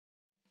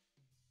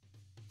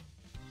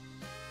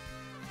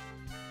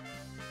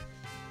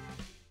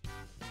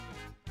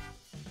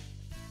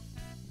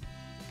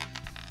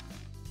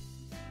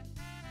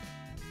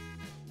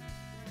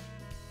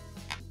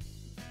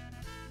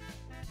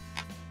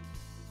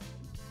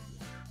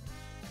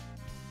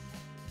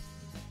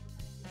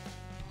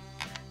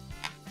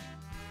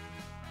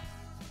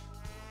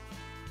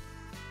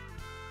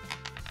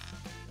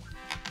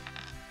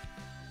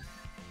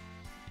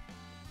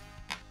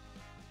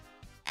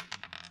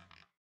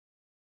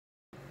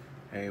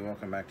Hey,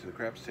 welcome back to the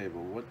craps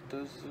table. What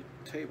does the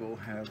table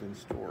have in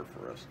store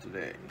for us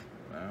today?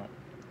 Well,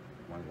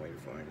 one way to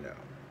find out.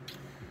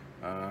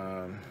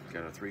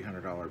 Got a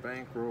 $300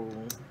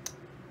 bankroll.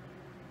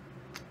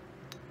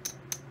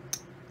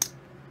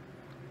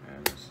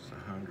 And this is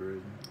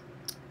 100.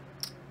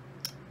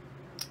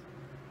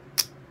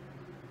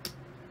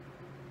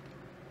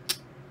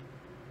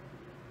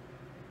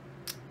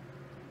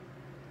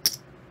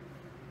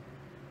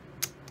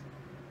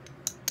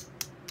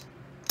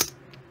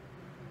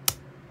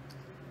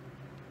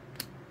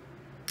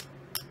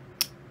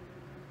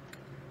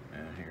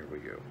 Here we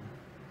go.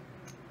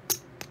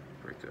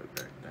 Break that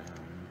back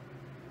down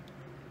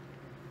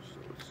so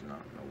it's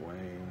not in the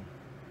way.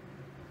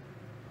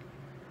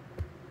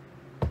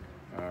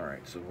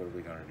 Alright, so what are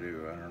we going to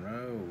do? I don't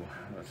know.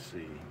 Let's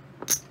see.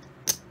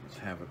 Let's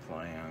have a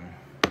plan.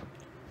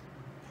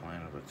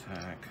 Plan of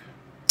attack.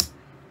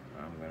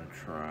 I'm going to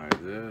try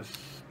this.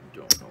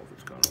 Don't know if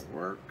it's going to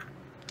work.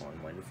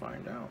 One way to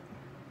find out.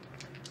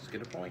 Let's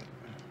get a point.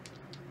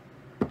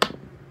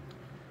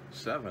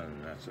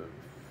 7. That's a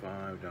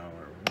 $5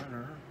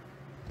 winner.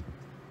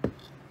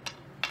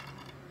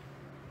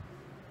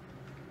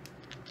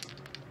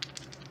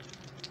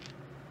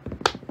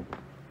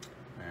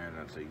 And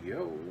that's a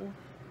yo.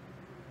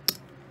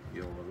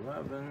 Yo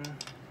 11.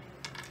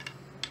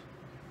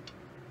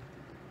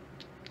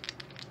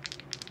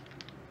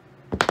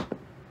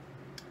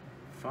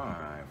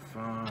 Five,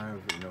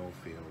 no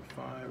field.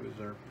 5 is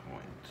our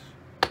point.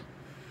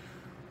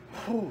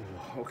 Oh,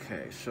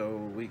 okay, so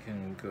we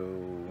can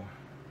go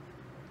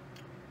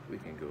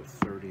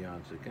 30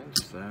 odds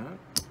against that,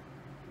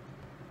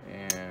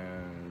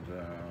 and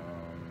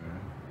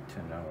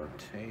 $10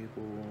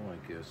 table. I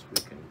guess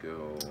we can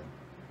go.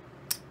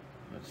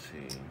 Let's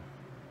see.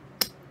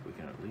 We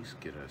can at least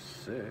get a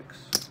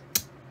 6.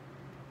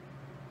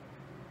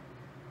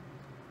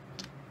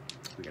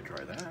 We can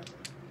try that.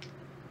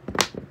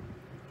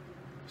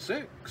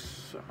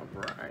 6. All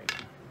right.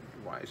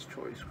 Wise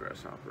choice,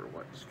 grasshopper.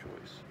 Wise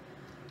choice.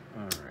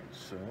 All right.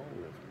 So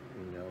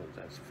we know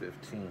that's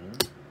 15.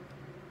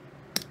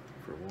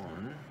 For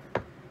 1.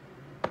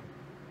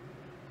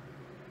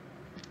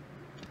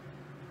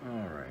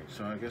 Alright,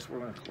 so I guess we're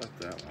going to collect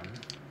that one.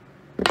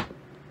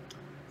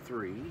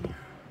 3.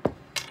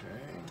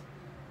 Okay.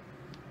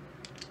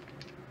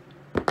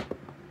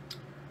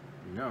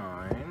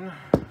 9.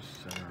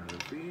 Center of the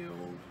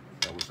field.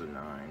 That was a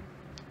 9.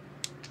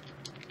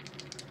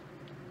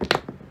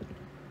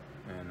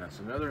 And that's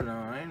another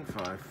 9.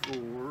 5,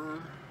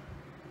 4.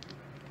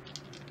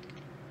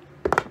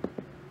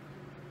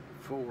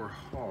 4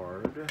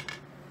 hard.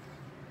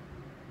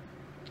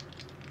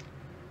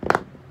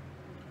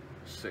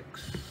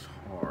 6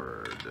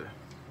 hard.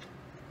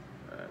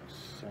 That's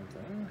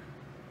something.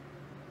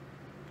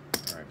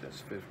 Alright,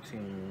 that's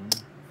 15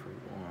 for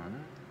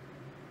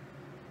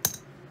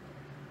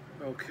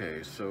 1.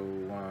 Okay, so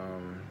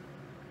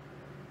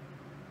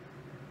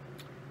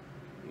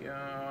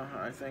yeah,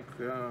 I think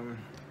grabbing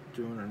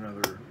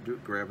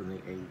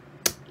the 8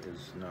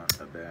 is not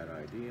a bad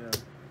idea.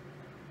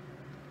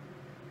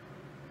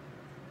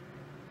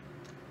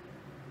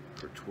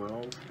 For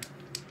 12.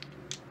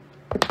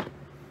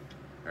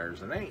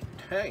 There's an 8.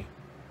 Hey,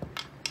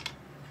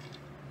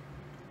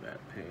 that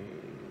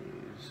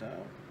pays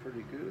out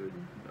pretty good.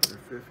 Another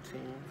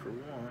 15 for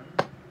 1.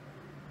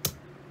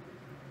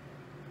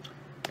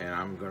 And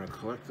I'm going to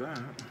collect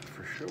that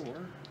for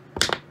sure.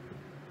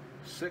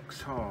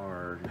 6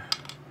 hard.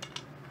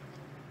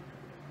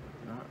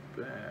 Not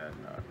bad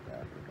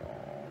at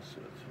all.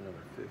 So that's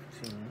another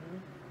 15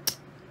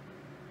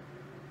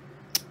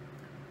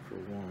 for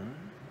 1.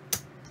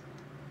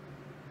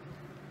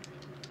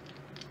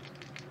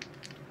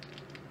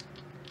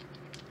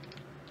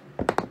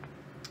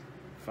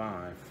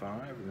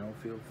 5, no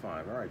field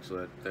 5. All right,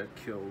 so that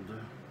killed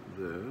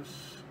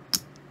this.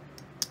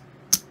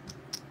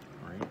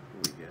 All right,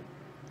 we get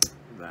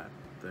that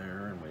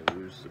there, and we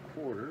lose the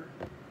quarter.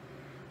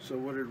 So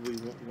what did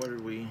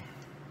we?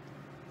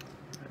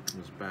 That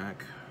comes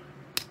back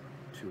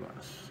to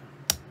us.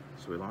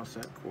 So we lost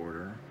that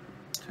quarter.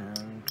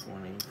 10,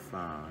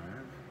 25,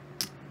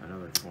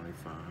 another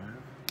 25.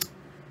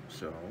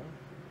 So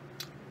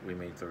we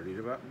made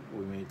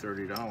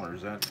 $30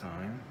 that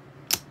time.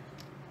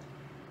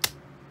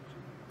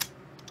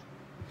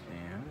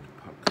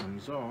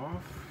 Comes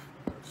off.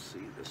 Let's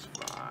see this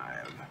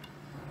 5.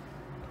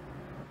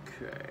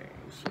 Okay,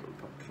 so the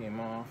puck came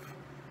off.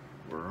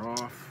 We're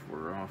off,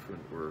 and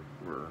we're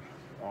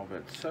all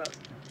but set.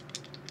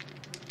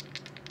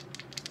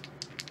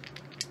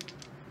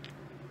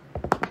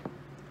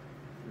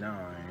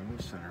 9,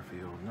 center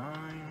field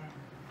 9.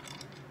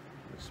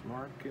 Let's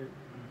mark it.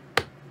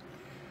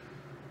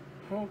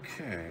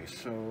 Okay,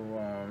 so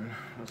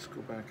let's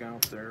go back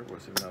out there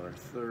with another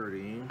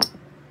 30.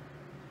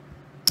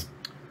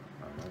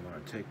 I'm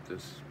going to take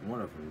this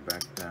one of them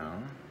back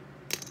down.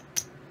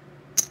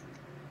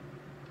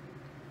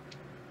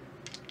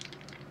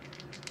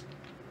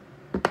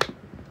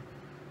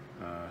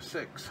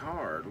 6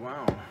 hard.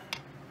 Wow.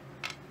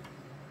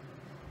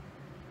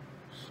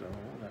 So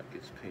that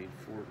gets paid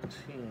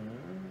 14,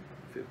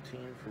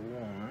 15 for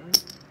one.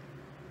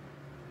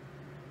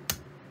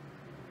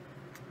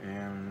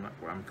 And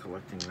I'm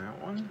collecting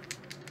that one.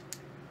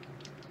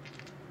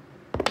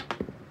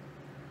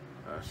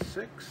 A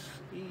 6,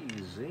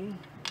 easy.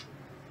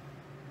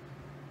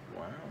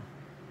 Wow.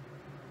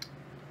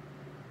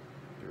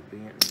 They're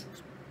being,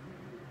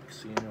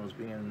 casinos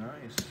being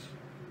nice.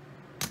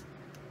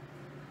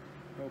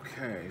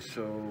 Okay,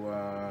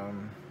 so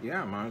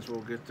yeah, might as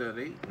well get that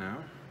 8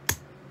 now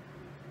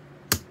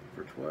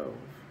for 12.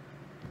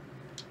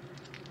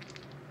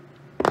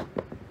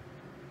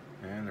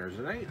 And there's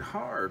an 8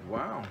 hard.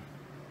 Wow,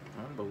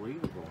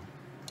 unbelievable.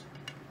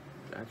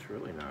 That's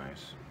really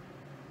nice.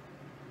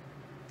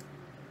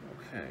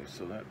 Okay,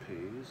 so that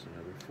pays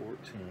another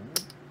 14.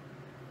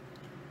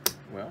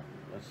 Well,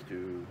 let's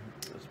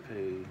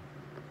pay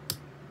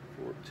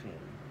 14.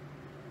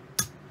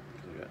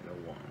 Because I got no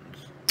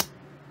ones.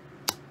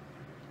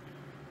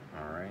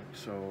 Alright,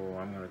 so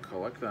I'm going to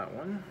collect that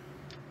one.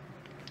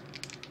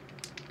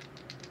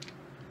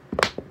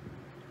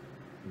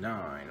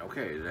 9.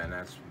 Okay, then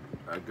that's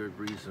a good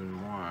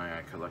reason why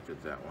I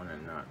collected that one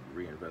and not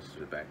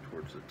reinvested it back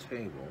towards the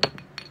table.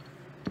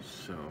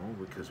 So,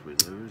 because we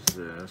lose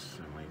this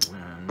and we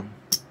win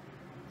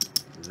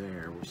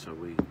there, so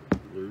we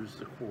lose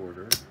the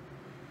quarter.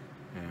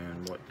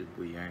 And what did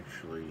we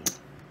actually...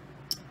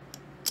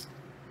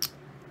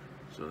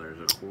 So there's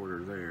a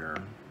quarter there.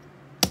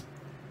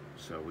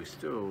 So we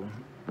still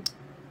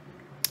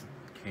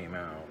came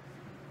out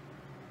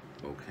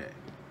okay.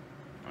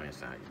 I mean,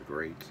 it's not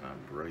great, it's not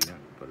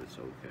brilliant, but it's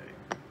okay.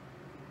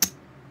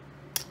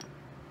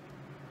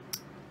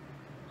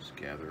 Let's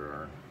gather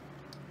our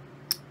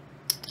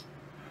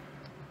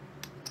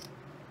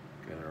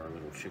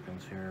little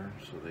chickens here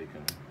so they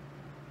can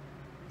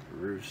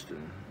roost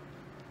and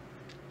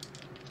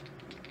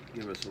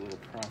give us a little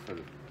profit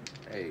of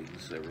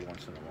eggs every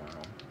once in a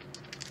while.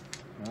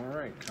 All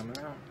right, coming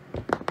out.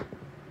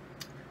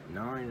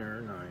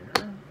 Niner.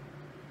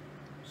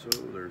 So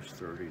there's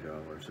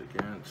 $30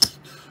 against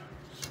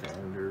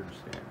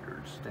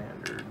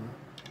standard.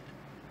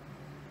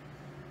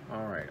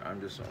 All right,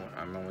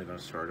 I'm only going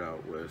to start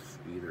out with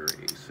either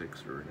a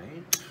 6 or an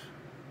 8,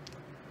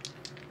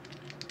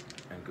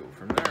 and go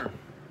from there.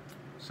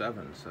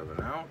 7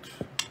 out,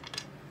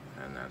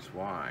 and that's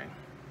why.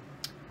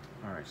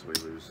 All right, so we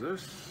lose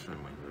this, and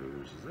we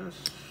lose this,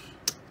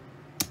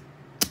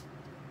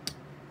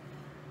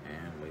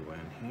 and we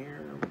win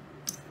here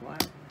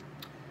flat,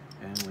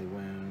 and we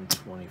win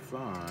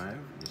 25.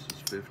 This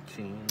is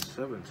 15,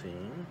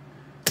 17.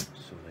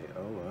 So they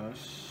owe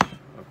us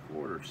a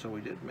quarter. So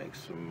we did make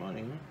some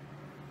money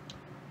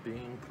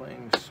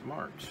playing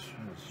smart,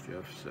 as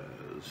Jeff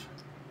says.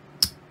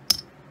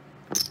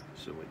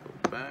 So we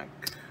go back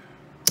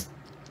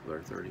with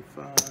our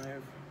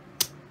 35.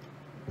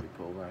 We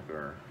pull back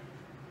our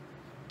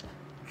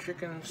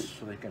chickens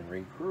so they can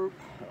regroup.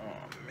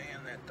 Oh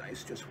man, that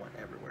dice just went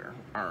everywhere.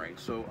 All right,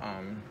 so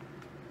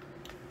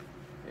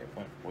it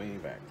went way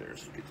back there,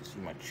 so you get to see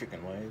my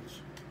chicken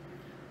legs.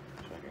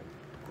 So I can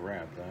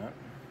grab that.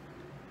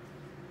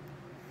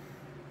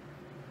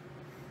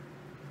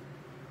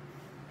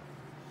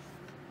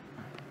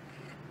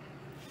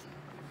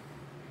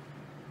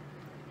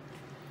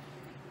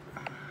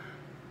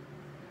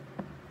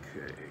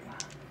 Okay.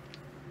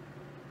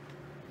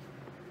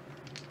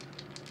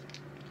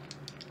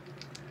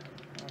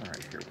 All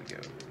right, here we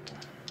go.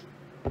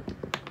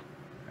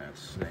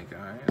 That's snake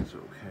eye. It's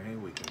okay.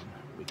 We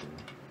can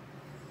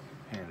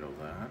handle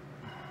that.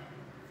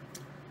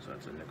 So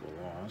that's a nickel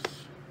loss.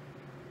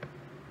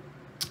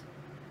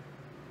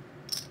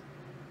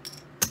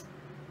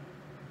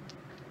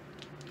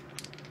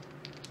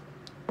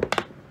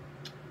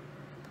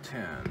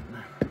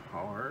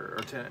 Hard,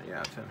 or 10,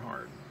 yeah, 10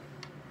 hard.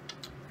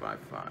 5.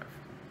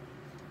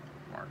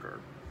 Marker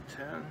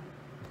 10.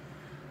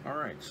 All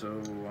right,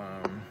 so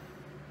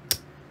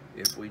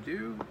if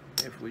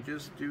we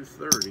just do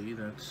 30,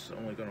 that's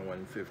only going to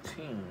win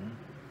 15.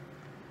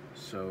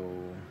 So,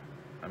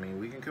 I mean,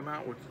 we can come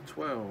out with the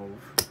 12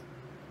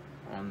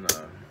 on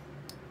the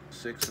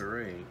 6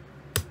 or 8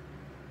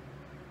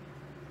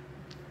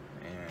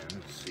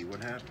 and see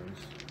what happens.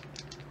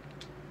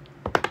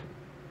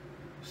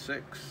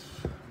 6.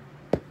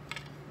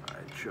 I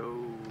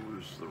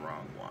chose the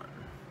wrong one.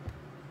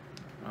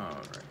 All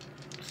right,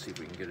 let's see if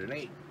we can get an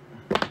 8.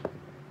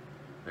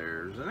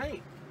 There's an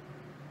 8.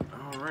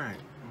 All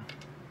right.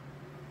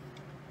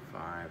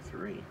 5,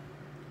 3.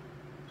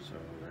 So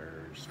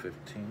there's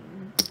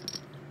 15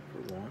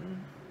 for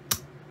 1.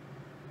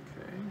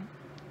 Okay.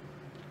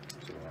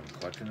 So I'm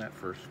collecting that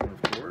first one,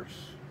 of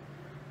course.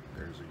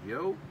 There's a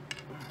yoke.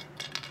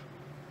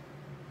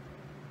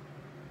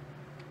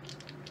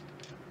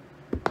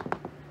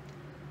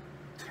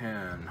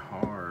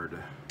 Hard.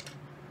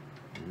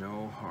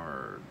 No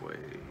hard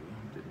way.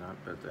 Did not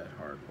bet that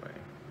hard way.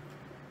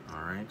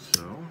 Alright,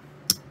 so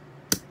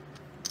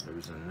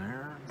there's in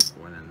there,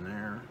 went in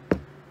there.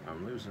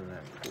 I'm losing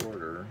that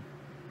quarter.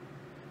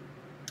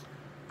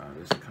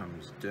 This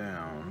comes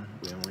down.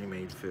 We only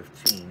made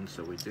 15,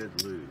 so we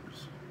did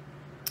lose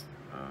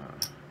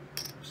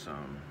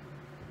some.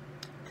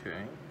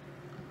 Okay,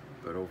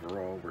 but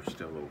overall we're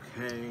still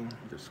okay.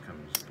 This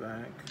comes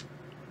back.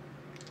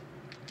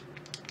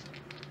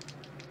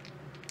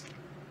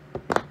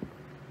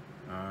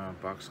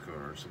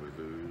 Boxcar, so we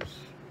lose.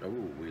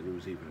 Oh, we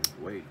lose even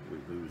weight. We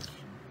lose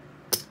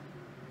the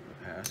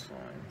pass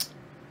line.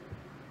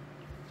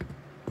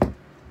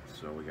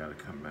 So we got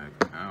to come back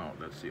out.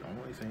 That's the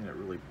only thing that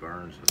really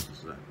burns us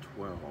is that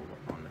 12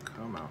 on the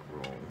come out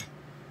roll.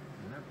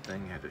 And that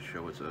thing had to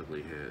show its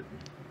ugly head.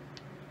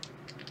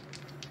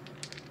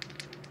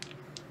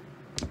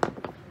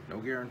 No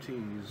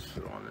guarantees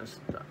on this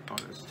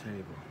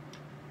table,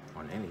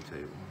 on any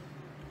table.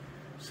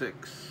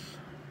 6.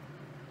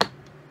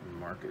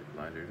 Mark it,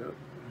 light it up.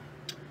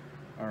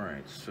 All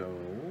right, so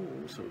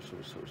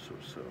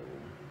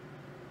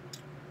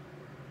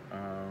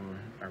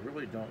I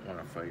really don't want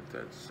to fight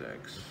that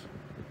 6.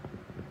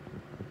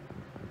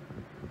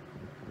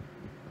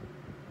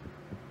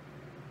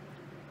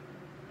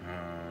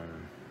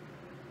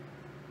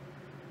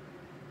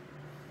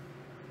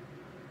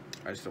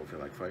 I still feel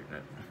like fighting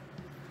it.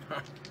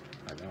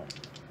 I don't.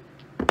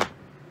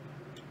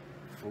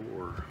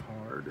 4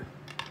 hard.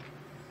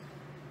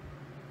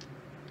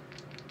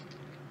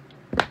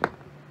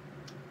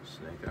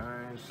 Snake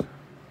eyes.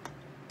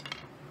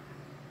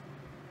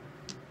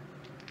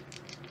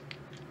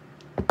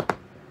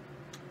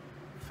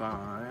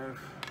 Five.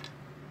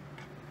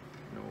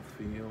 No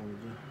field.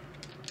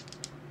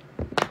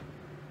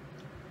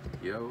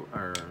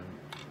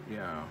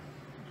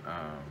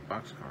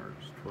 Box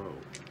cards. 12.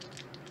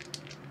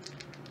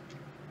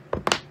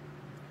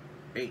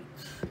 8.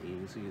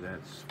 Easy.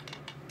 That's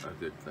a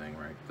good thing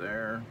right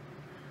there.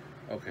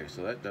 Okay,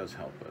 so that does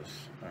help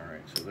us. All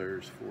right, so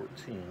there's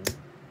 14.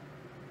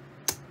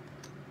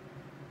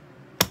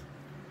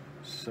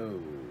 So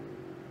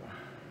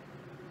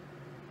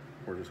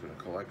we're just going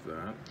to collect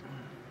that.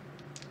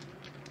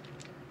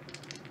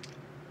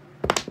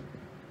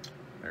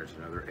 There's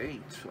another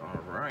 8.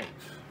 All right.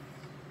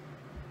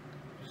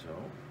 So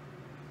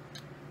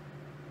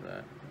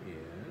that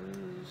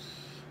is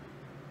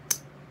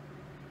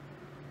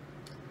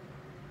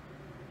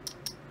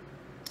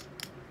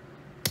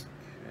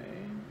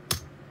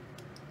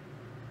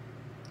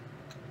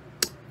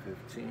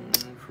 15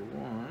 for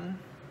 1.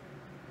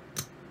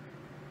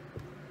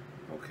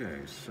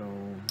 Okay, so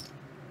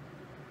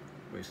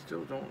we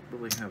still don't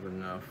really have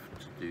enough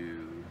to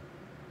do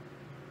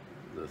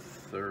the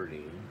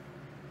 30.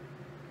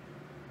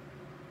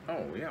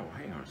 Oh, yeah, well,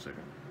 hang on a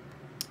second.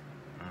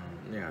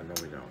 Yeah, no,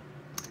 we don't.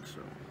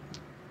 So,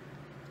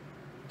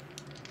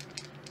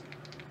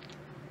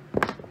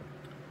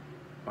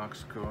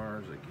 box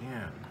cards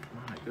again.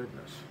 My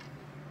goodness.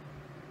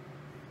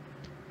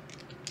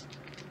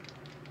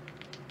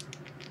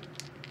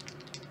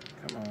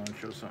 Come on,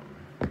 show something.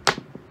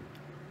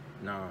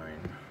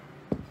 9.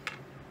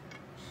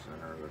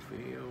 Center of the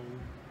field.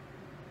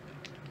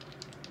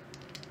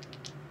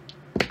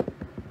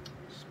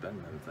 Spend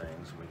them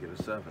things, we get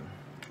a 7.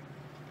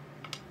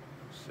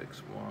 6,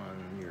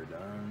 1, you're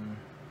done.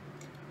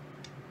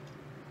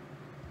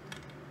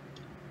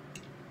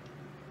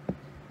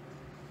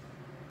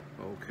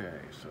 Okay,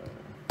 so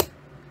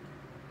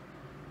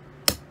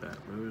that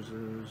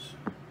loses,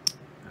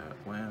 that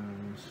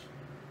wins,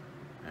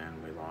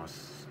 and we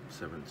lost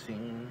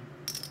 17.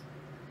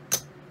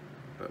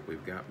 But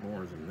we've got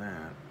more than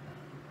that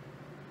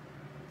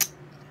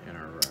in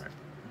our rack,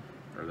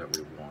 or that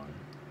we won.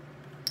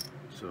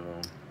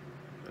 So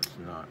that's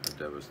not a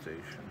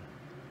devastation.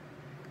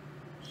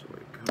 So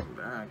we come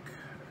back,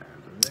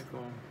 add the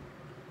nickel,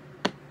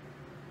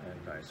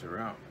 and dice her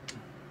out.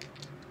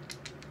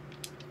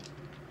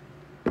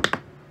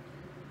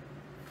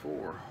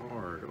 4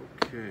 hard,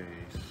 okay,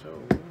 so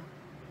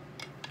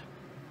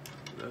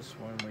this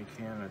one we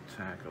can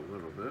attack a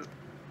little bit.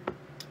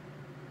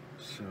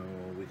 So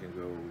we can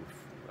go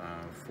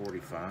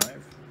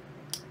 45,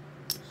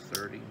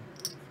 30,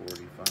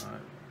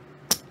 45.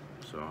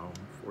 So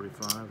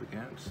 45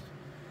 against.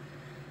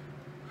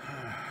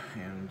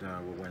 And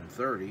we'll win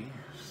 30.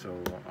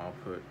 So I'll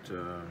put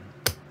the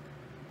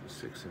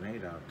 6 and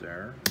 8 out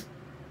there.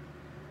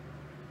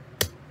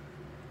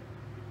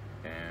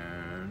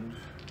 And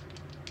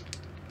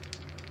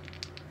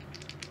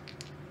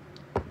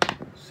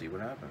see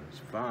what happens.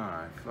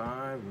 5,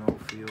 5, no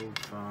field,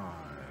 5.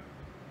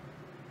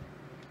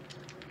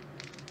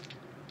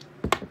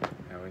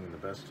 Having the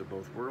best of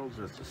both worlds,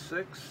 that's a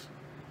 6.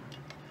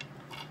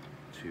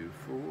 2,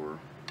 4.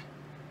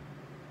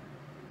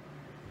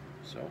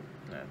 So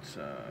that's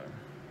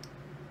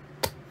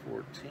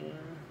 14.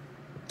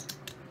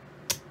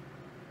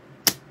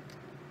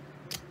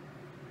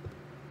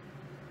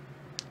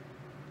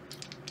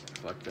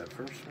 Collect that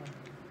first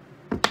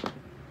one.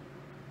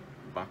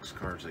 Box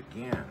cards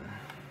again.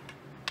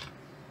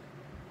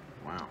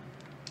 Wow.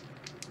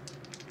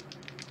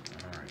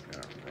 Alright,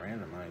 gotta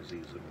randomize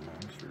these little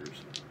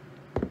monsters.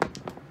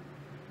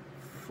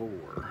 4.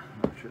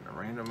 I shouldn't have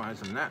randomized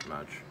them that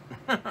much.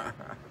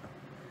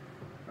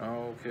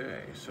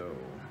 Okay, so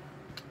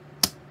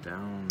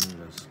down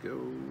this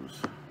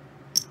goes.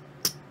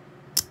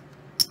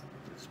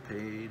 It's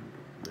paid.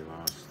 We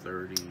lost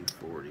 30,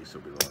 40, so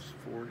we lost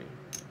 40.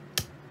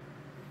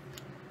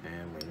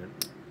 And we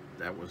didn't,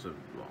 that was a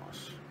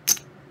loss.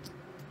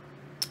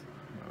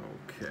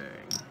 Okay.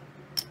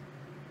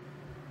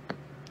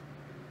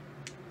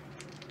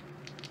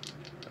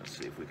 Let's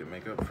see if we can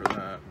make up for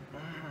that.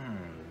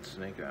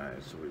 Snake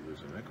eyes, so we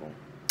lose a nickel.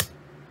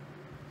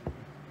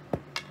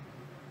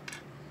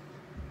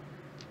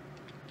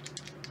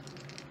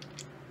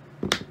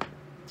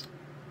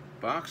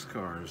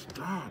 Boxcars,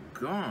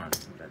 doggone,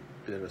 that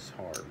bit us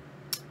hard.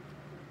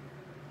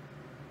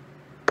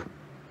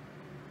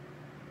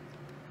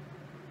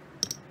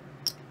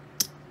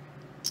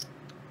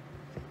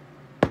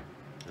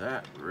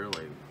 That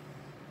really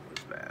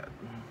was bad.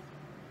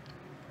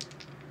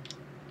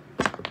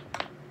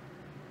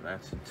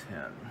 That's a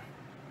 10.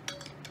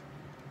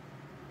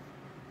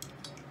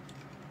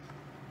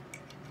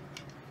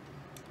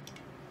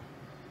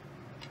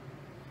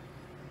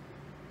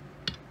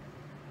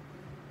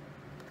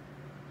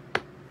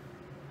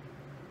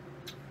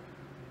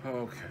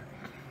 Okay,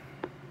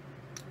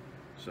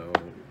 so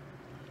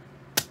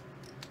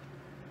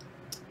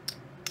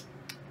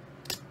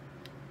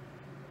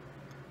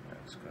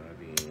that's going to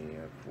be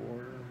a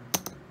quarter.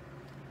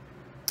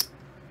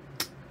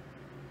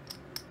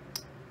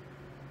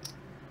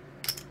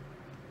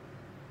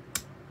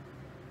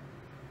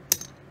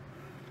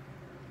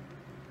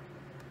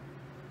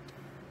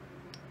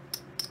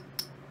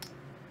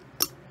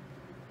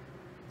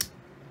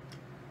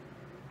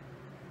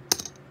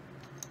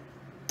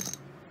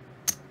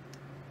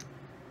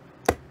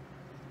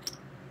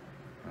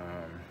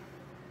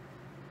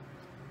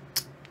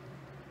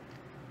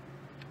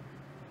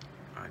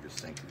 I just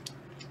think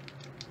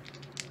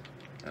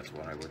that's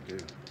what I would do.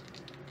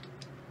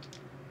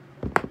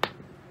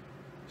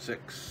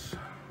 6.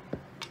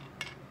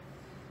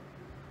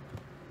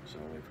 So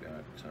we've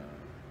got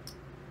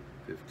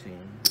 15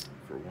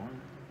 for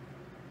 1.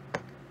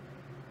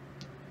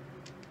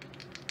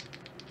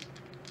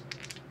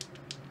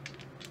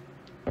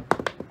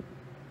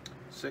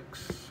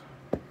 Six.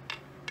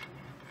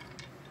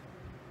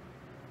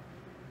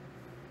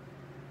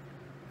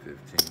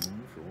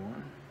 15 for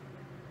 1.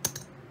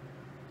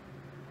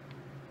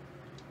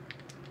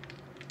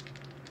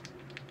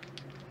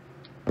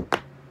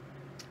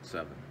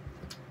 7.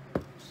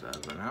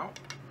 7 out.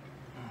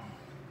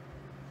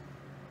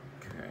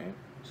 Okay,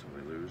 so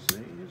we lose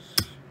these.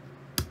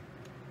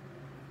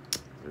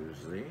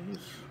 Lose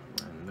these.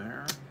 We're in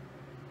there.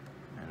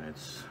 And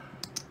it's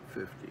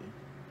 50.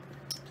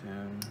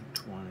 10,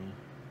 20,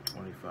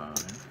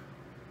 25.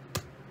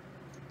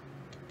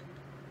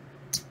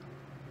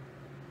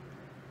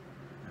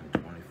 And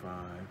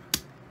 25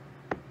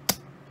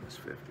 is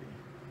 50.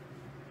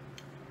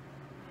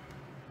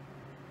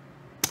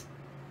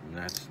 And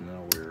that's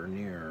nowhere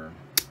near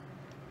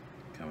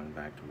coming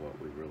back to what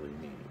we really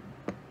need.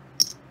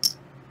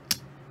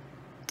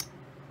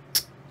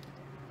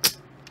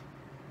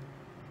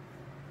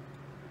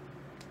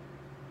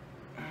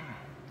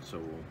 So,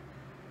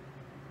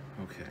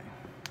 okay.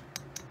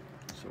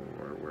 So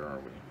where are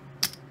we?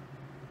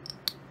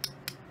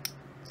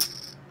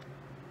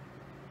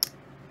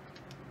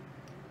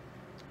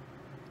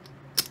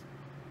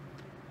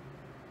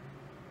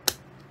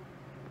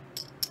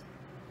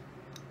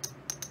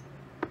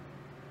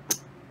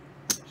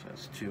 So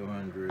that's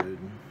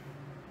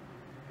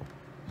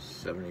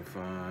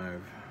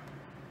 275.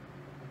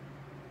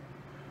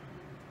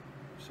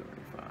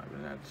 75,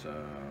 and that's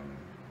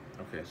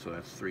okay. So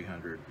that's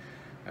 300.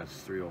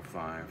 That's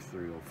 305,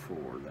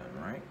 304 then,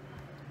 right?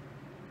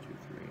 2,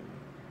 3, 2,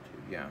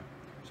 yeah.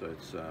 So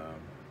it's so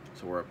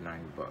we're up $9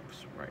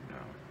 right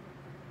now.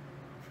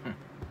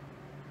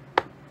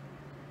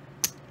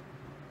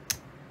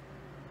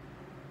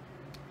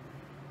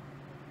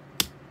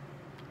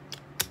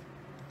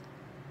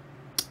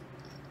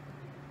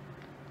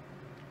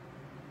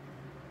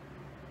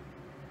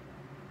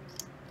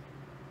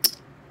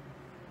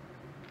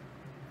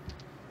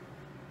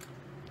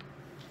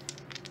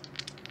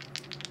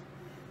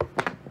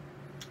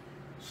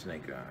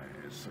 Snake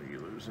eyes, so you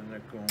lose a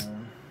nickel.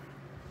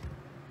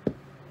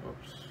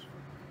 Oops.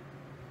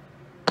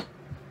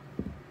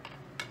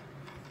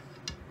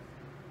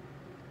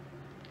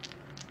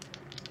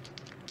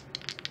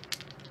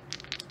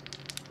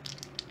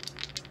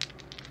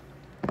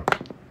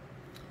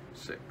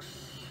 Six.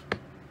 I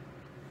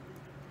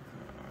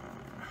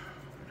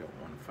don't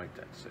want to fight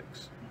that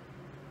 6.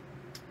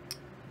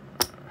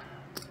 Let's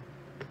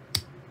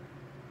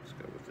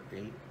go with the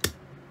 8.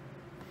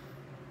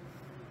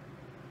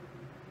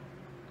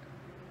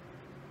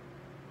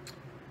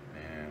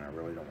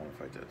 Really don't want to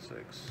fight that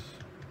 6.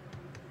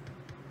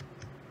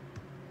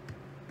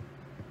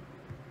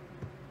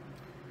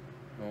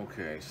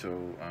 Okay,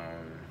 so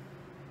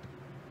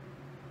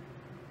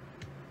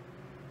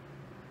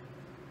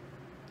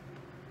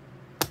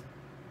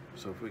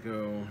so if we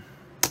go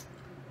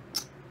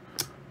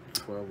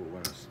 12 will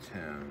win us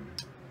 10,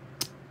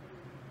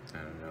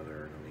 and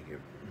another, let me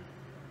get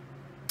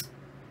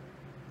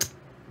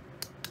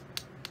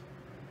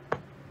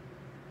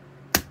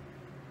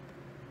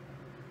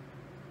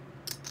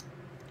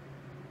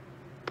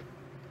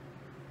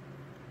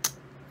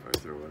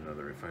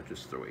if I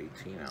just throw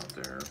 18 out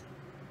there,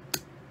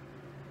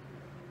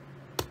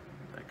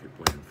 that could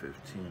win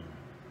 15.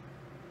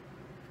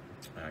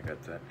 I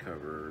got that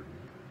covered.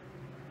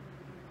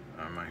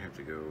 I might have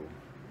to go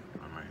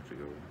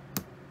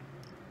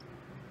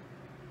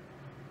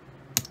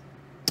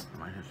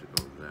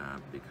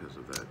that because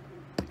of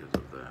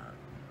that.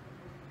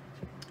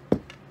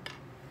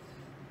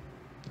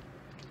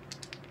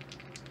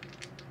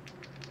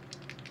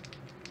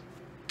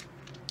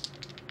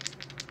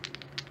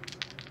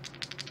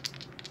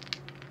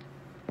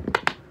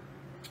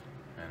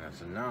 And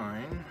that's a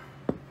 9,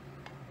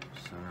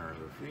 center of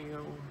the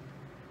field.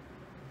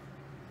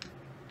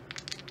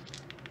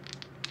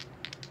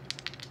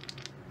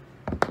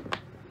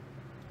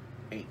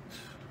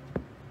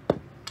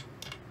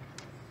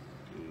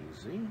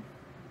 Easy.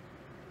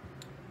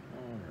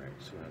 Alright,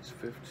 so that's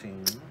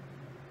 15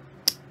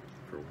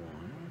 for 1.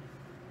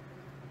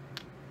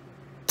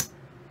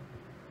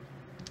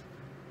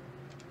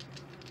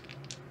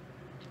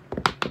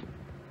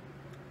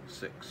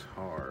 6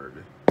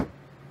 hard.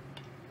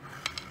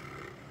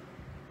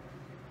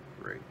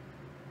 Great.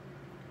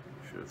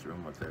 Should have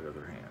thrown with that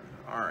other hand.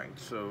 Alright,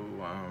 so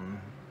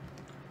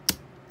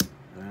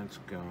that's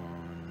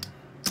gone.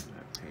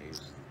 That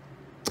pays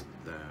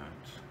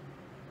that.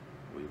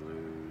 We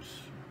lose,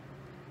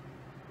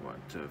 what,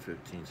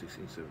 15,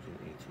 16, 17,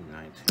 18,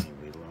 19.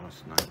 We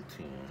lost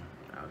 19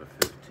 out of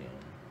 15.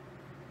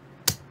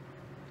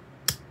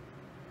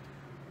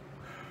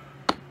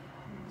 All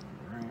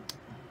right.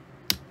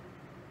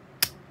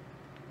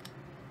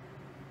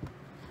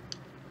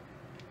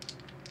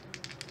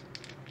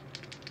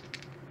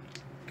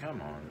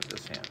 Come on,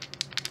 this hand.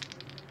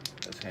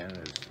 This hand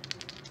is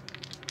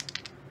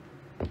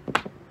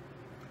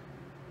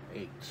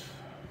 8.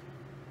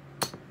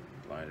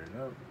 Light it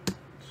up,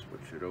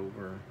 switch it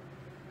over.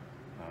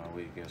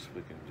 We guess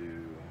we can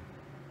do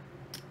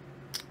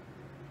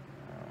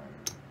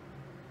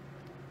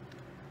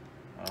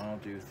I'll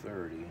do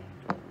 30.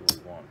 Don't really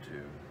want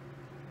to,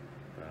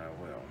 but I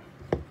will.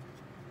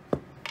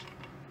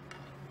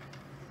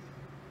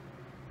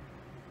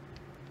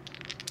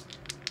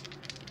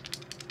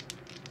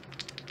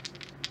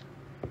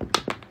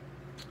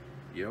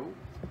 Yo.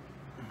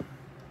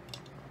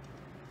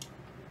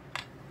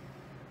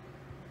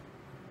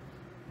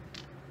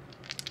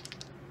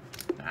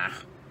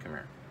 Ah, come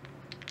here.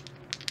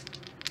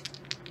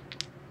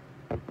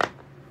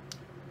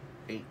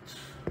 8.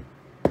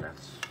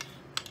 That's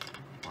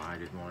why I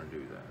didn't want to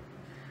do that.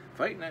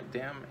 Fighting that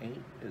damn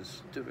 8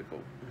 is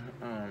difficult.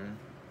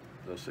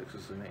 Those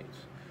 6s and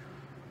 8s.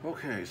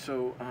 Okay,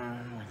 so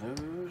we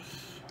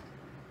lose,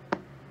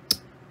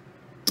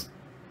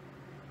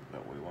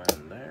 but we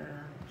win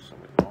there, so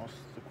we lost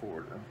the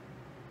quarter.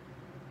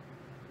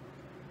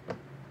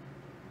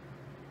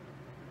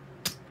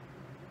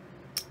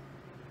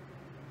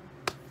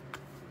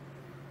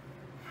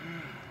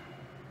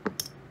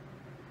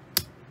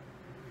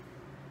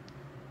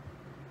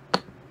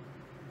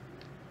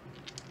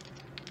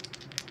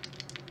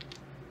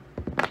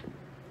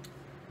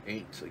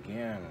 Eight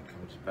again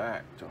comes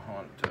back to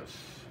haunt us.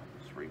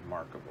 It's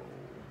remarkable,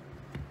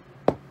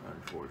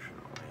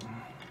 unfortunately.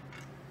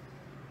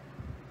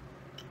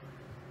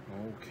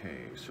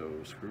 Okay, so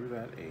screw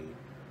that 8.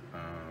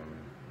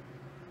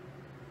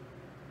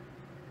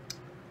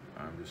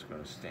 I'm just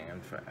going to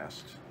stand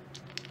fast.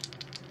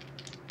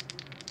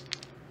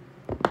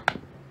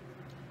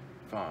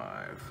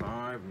 5,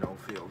 5, no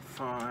field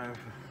 5.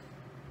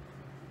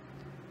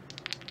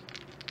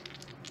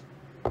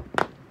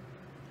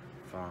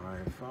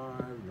 5,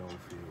 5, no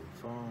field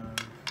 5.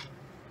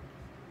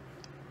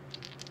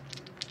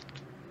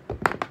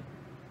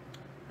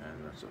 And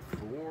that's a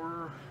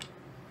 4.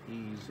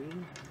 Easy.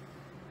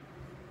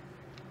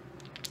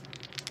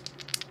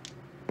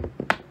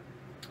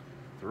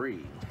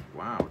 3.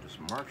 Wow, just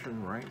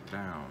marching right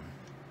down.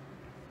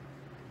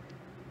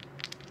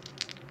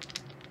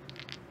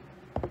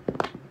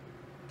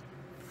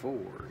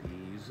 4.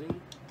 Easy.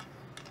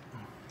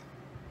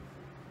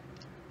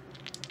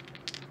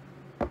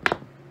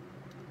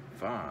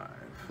 5.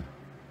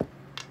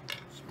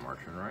 Just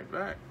marching right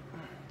back.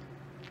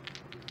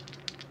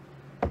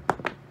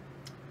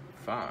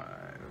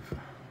 5.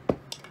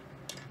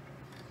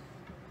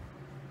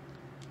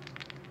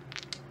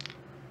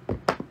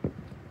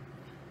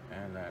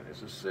 And that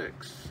is a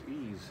 6.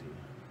 Easy.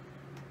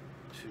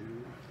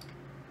 2,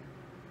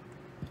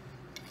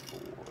 4.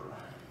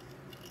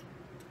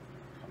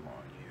 Come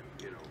on, you.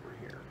 Get over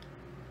here.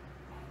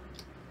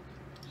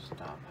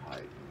 Stop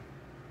hiding.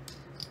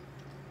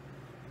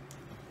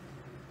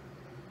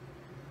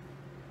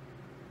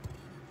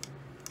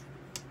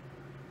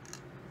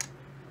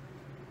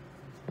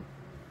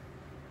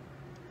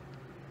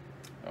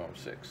 Oh,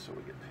 6, so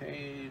we get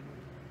paid.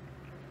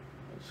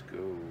 Let's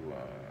go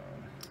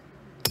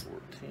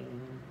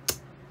 14.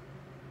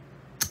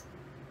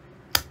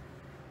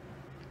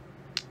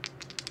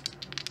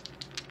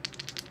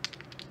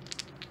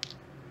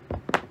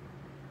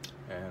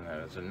 And that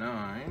is a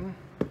 9.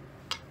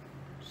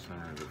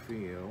 Center of the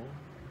field.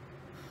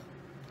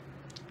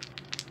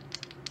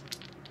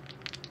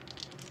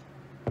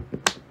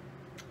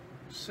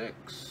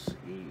 6,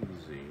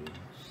 easy,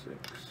 6.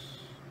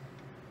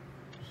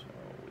 So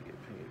we get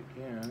paid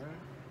again.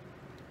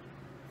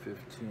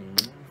 15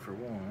 for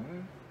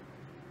 1.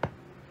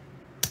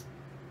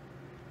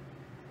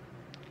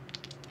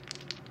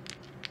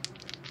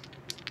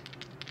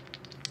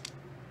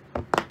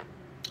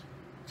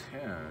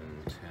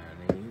 10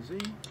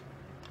 easy.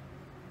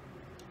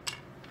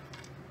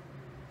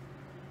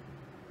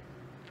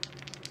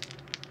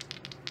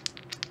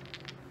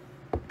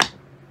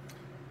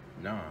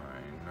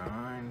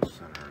 9,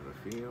 center of the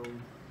field.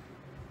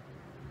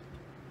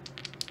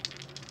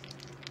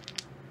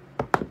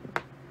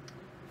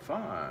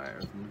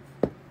 5.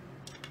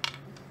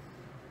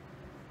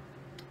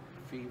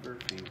 Fever,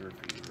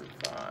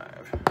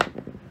 5.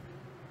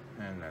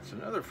 And that's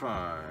another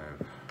 5.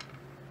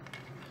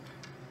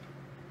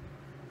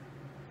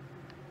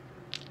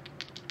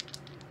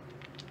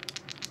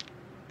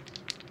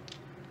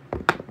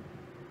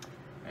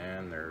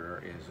 And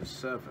there is a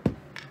 7.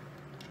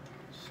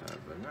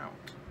 7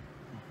 out.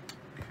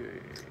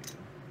 Okay.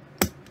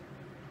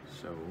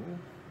 So,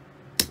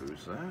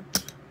 lose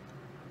that.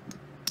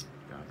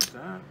 Got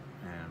that.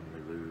 And we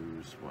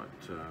lose, what,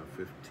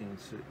 15,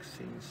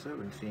 16,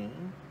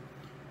 17.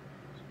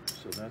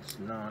 So that's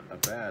not a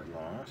bad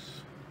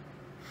loss.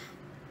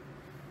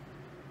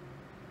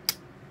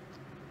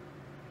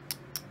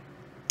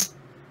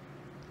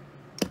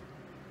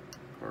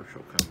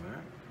 Partial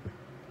comeback.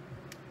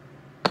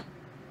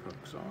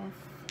 Hooks off.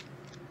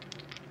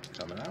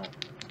 Coming out.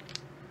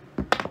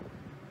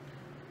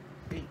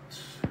 8.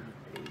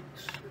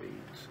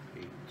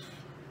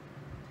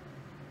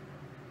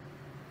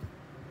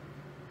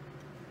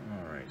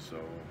 Alright, so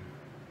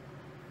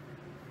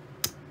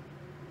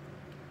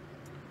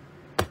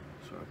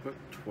I put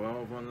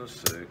 12 on the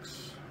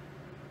 6,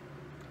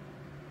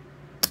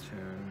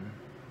 10,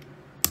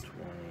 20,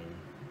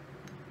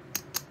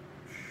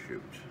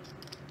 shoot.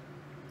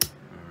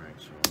 Alright,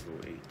 so I'll go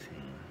 18.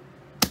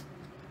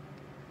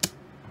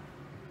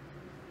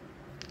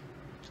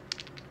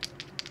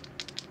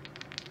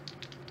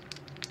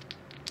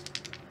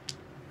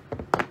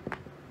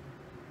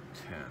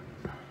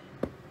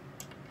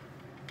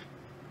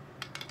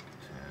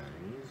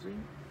 Easy.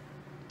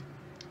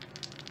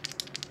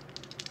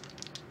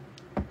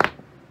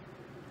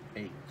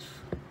 8.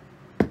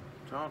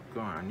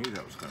 Doggone, I knew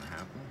that was going to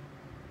happen.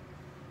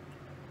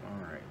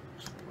 Alright,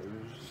 so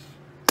lose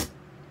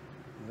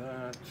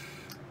that.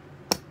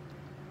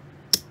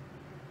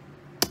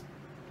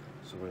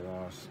 So we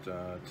lost 10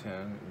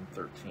 and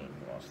 13.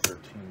 We lost $13.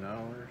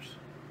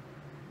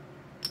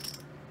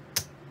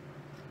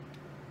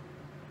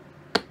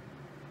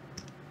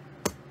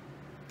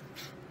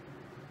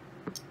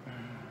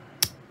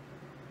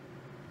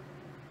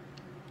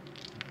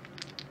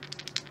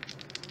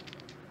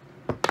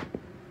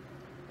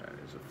 That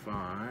is a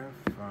 5,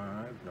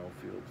 no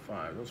field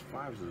 5. Those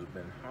 5s have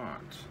been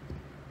hot.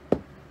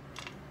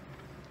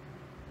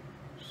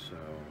 So,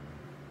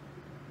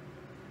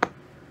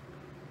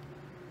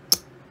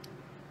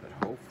 but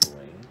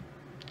hopefully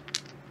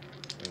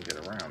we can get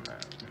around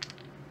that.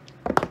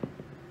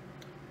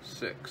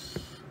 6,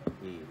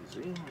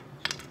 easy.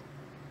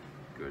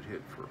 Good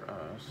hit for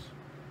us.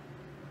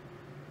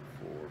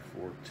 For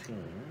 14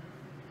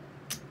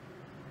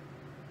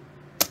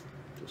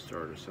 to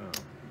start us out.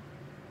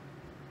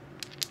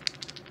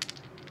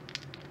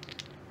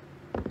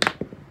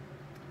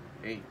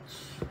 8,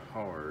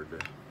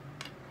 hard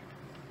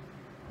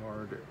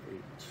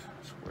 8,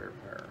 square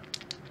pair.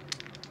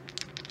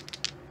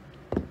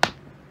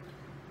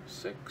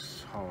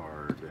 6,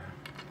 hard.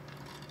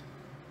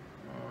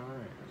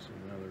 Alright, that's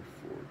another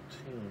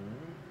 14.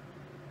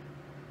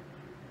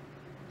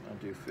 I'll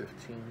do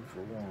 15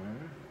 for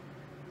 1.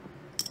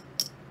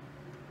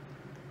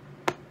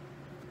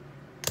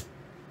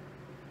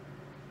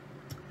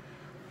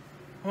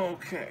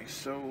 Okay,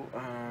 so,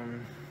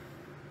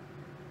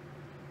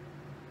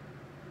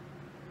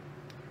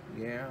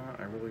 yeah,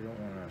 I really don't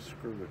want to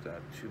screw with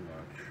that too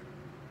much.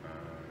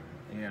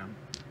 Yeah,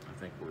 I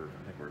think we're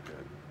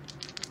good.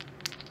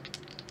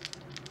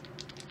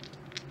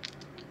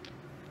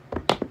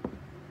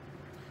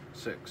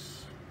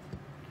 Six,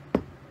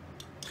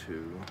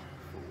 2,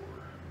 4,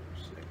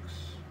 6.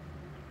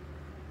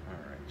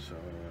 All right, so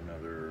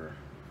another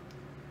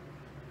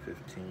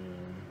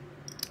 15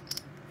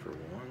 for 1.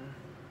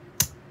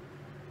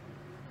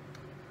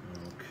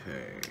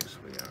 Okay, so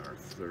we are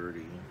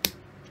 30.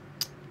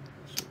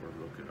 So we're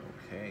looking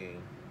okay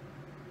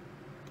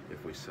if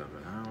we 7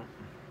 out.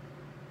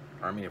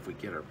 Or, I mean, if we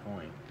get our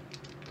point,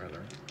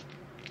 rather.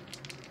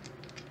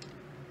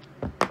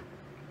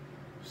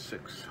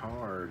 6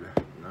 hard.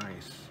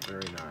 Nice,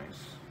 very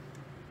nice.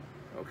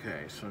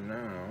 Okay, so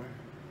now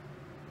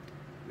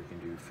we can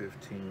do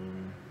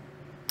 15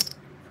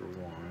 for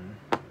 1.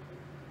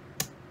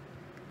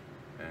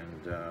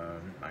 And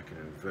I can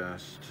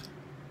invest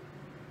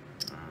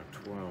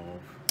 12.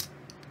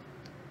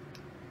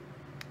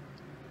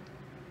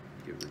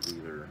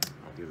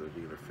 I'll give the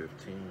dealer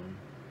 15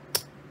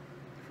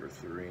 for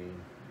 3.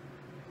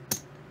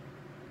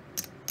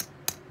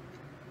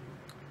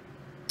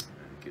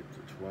 And get to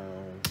 12.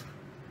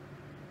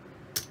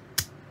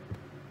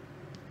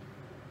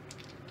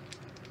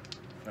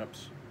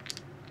 Oops.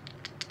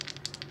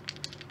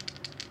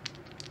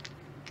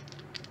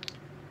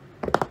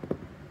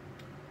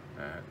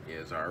 That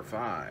is our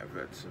 5.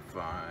 That's a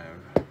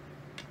 5.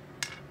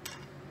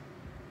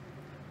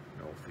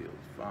 No field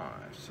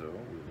 5. So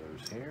we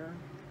lose here.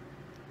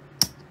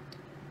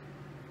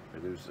 We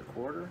lose the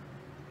quarter.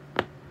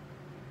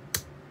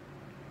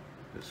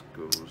 This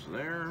goes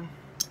there.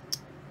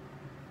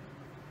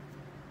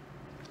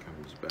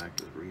 Comes back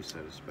to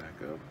reset us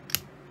back up.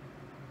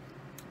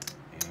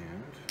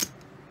 And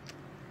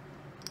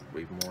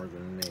we've more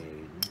than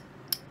made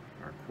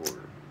our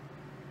quarter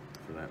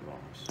for that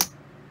loss.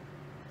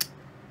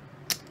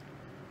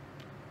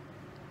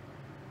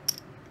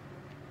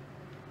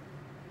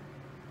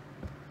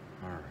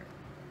 Alright,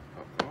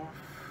 puck off.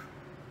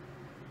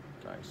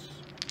 Dice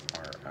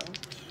are out.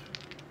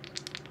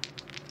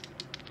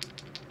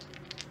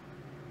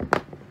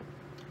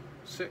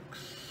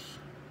 6.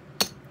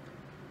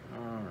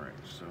 Alright,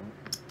 so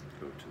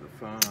go to the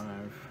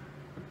 5.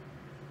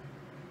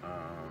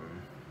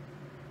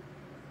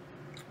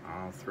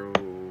 I'll throw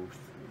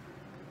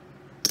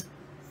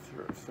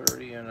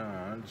 30 in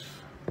odds.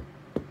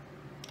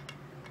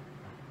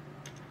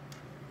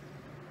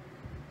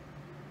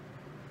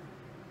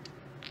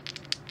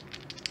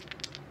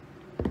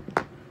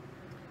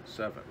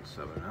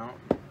 Seven out.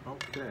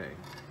 Okay.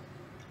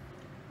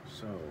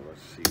 So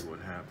let's see what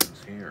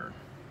happens here.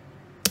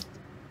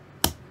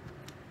 So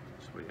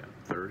we got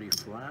 30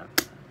 flat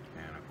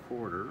and a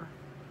quarter.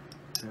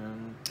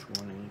 10,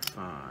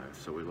 25.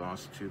 So we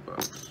lost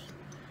 $2.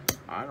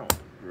 I don't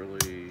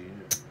really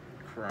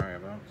cry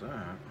about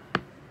that.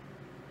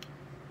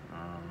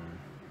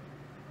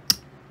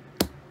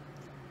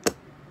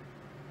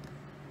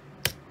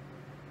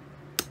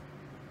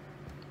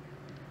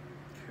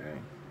 Okay.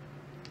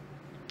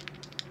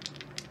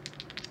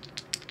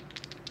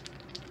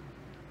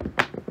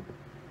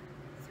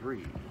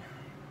 Three.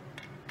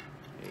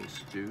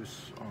 Ace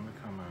deuce on the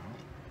come out.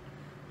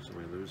 So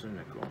we lose a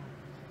nickel.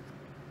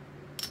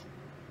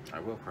 I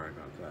will cry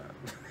about that.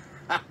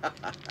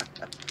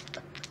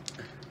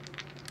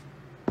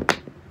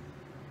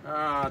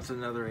 Ah, it's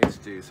another ace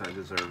deuce. I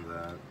deserve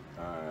that.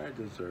 I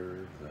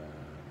deserve that.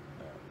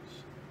 That was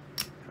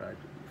tried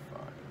to be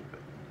funny,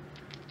 but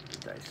the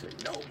dice said,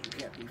 no, you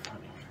can't be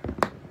funny.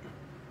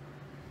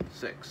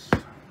 6.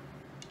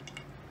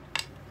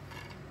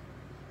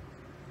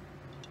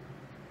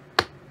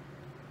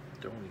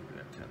 Don't even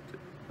attempt it.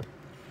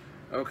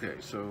 Okay,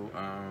 so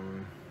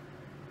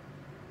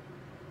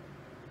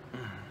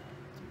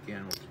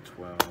again with the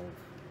 12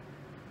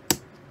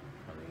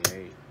 on the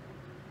 8.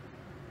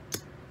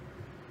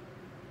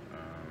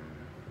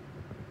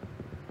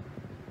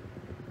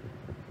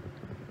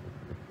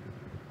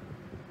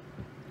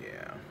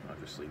 Yeah, I'll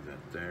just leave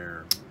that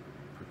there.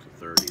 Put the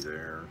 30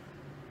 there.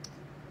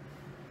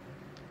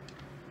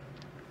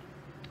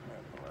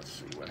 Let's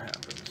see what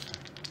happens.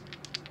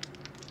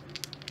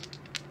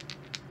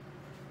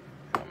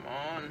 Come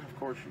on, of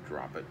course you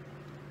drop it.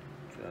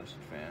 Just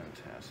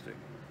fantastic.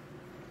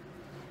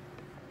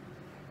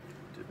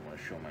 Didn't want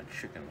to show my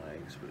chicken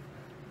legs, but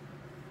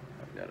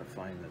I've got to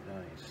find the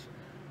dice.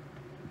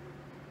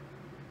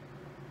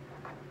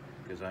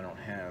 Because I don't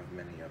have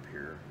many up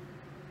here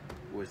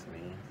with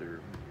me.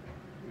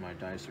 My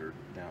dice are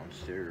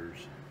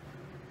downstairs.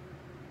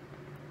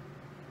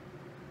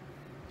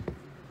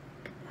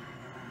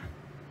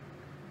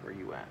 Where are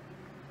you at?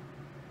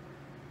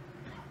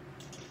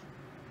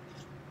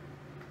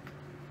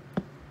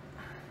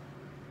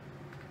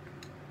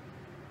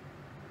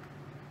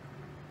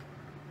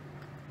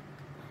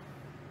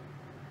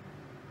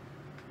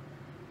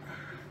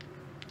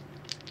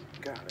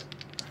 Got it.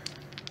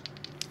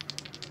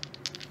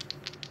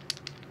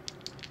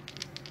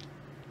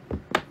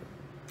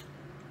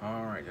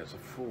 All right, that's a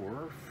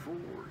 4. 4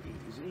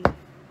 easy.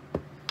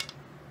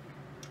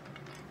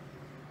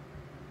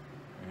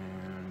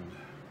 And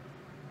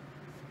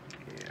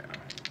yeah,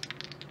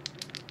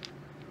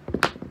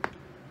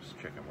 just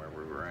checking where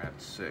we were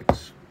at.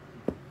 6.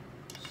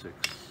 6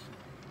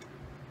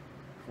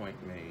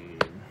 point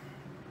made.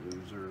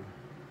 Loser.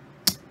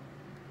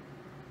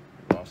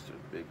 Lost a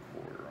big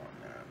quarter on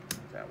that.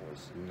 That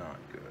was not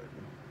good.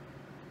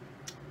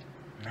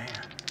 Man.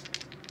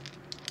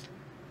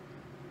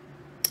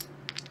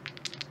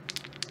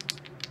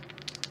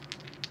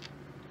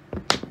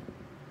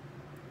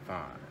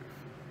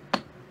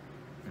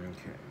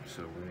 Okay,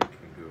 so we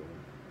can go.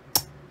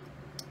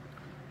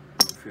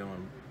 I'm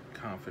feeling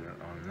confident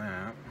on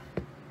that.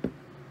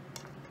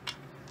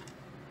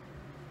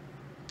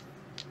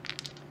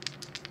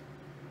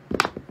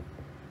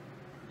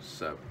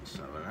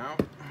 Seven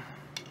out.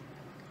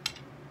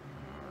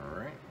 All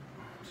right,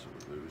 so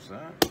we lose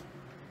that.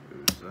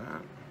 Lose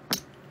that.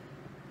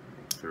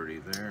 Make 30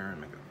 there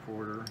and make a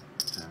quarter.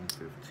 10,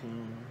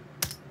 15.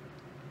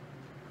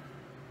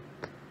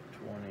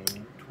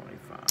 20,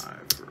 25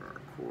 for our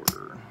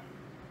quarter.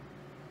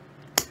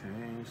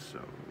 Okay, so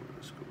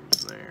this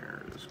goes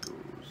there, this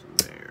goes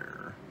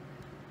there.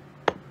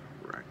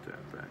 Right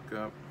that back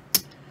up.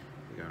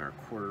 We got our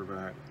quarter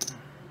back.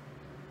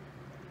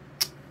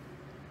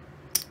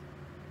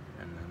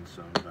 And then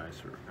some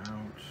dice are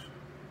out.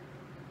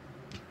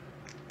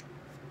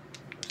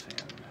 This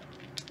hand.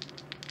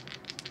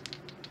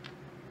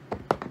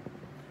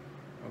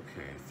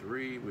 Okay,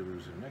 3, we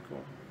lose a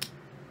nickel.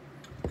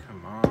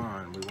 Come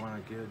on, we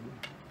want to get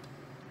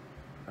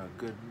a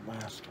good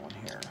last one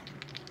here.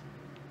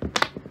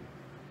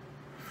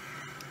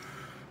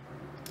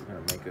 They're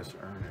gonna make us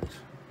earn it.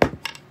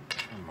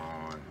 Come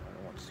on, I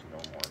don't want to see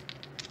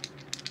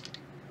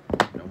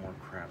no more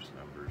craps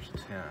numbers.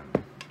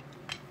 10.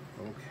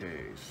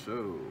 Okay,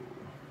 so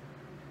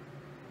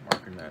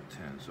marking that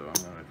 10. So I'm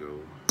gonna go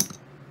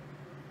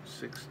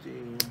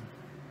 60.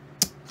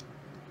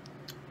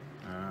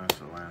 It's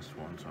the last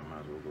one, so I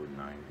might as well go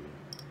 90.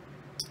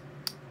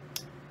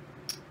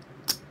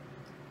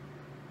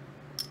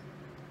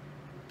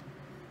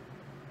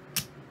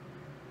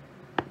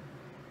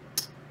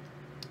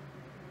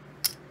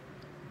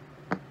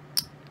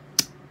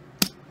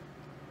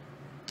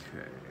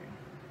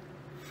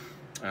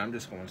 I'm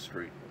just going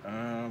straight.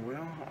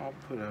 Well, I'll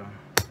put a,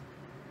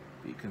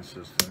 be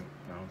consistent.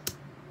 I'll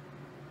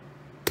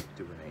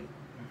do an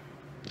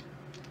 8.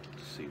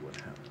 See what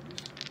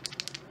happens.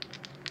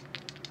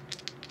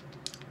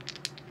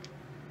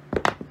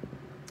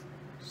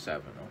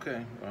 7.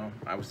 Okay. Well,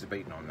 I was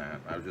debating on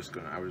that. I was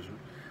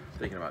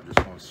thinking about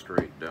just going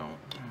straight. Don't.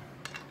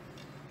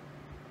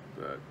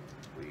 But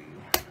we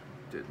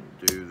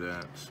didn't do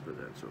that. But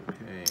that's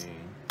okay.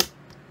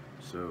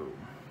 So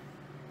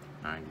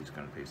 90 is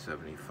going to pay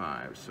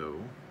 75, so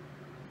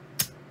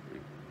we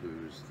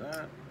lose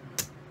that.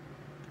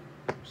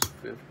 It's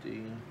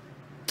 50,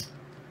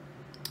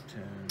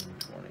 10,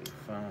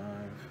 25.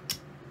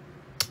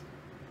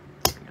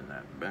 Bringing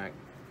that back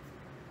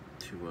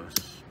to us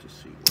to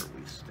see where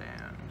we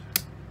stand.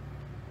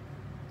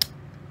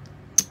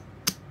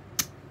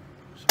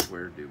 So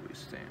where do we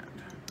stand?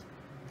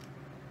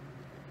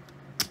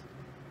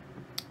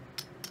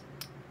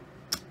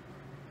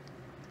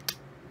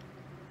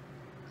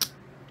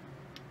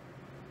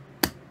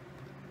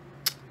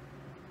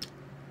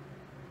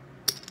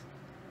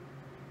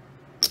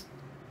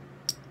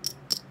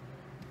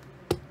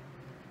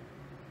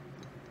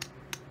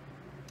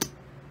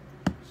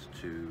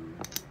 Two,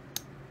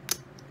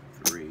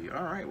 3.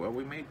 All right, well,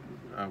 we made,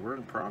 we're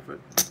in profit.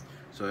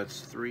 So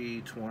that's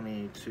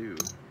 322.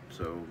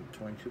 So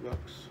 22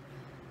 bucks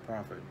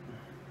profit.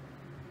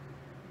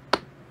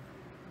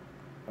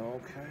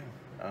 Okay.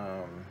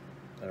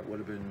 That would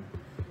have been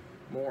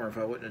more if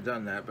I wouldn't have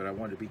done that, but I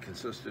wanted to be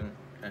consistent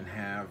and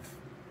have,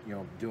 you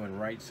know, doing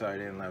right side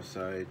and left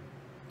side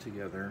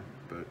together,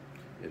 but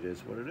it is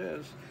what it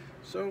is.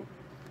 So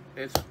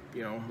it's,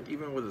 you know,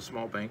 even with a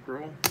small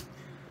bankroll,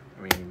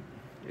 I mean,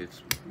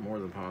 it's more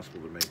than possible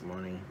to make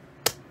money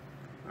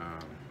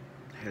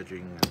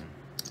hedging and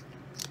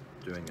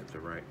doing it the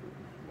right,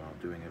 while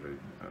doing it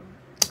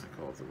I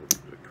call it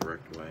the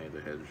correct way,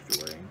 the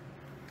hedged way.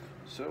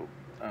 So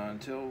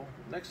until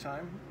next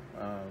time,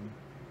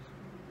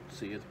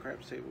 see you at the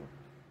craps table.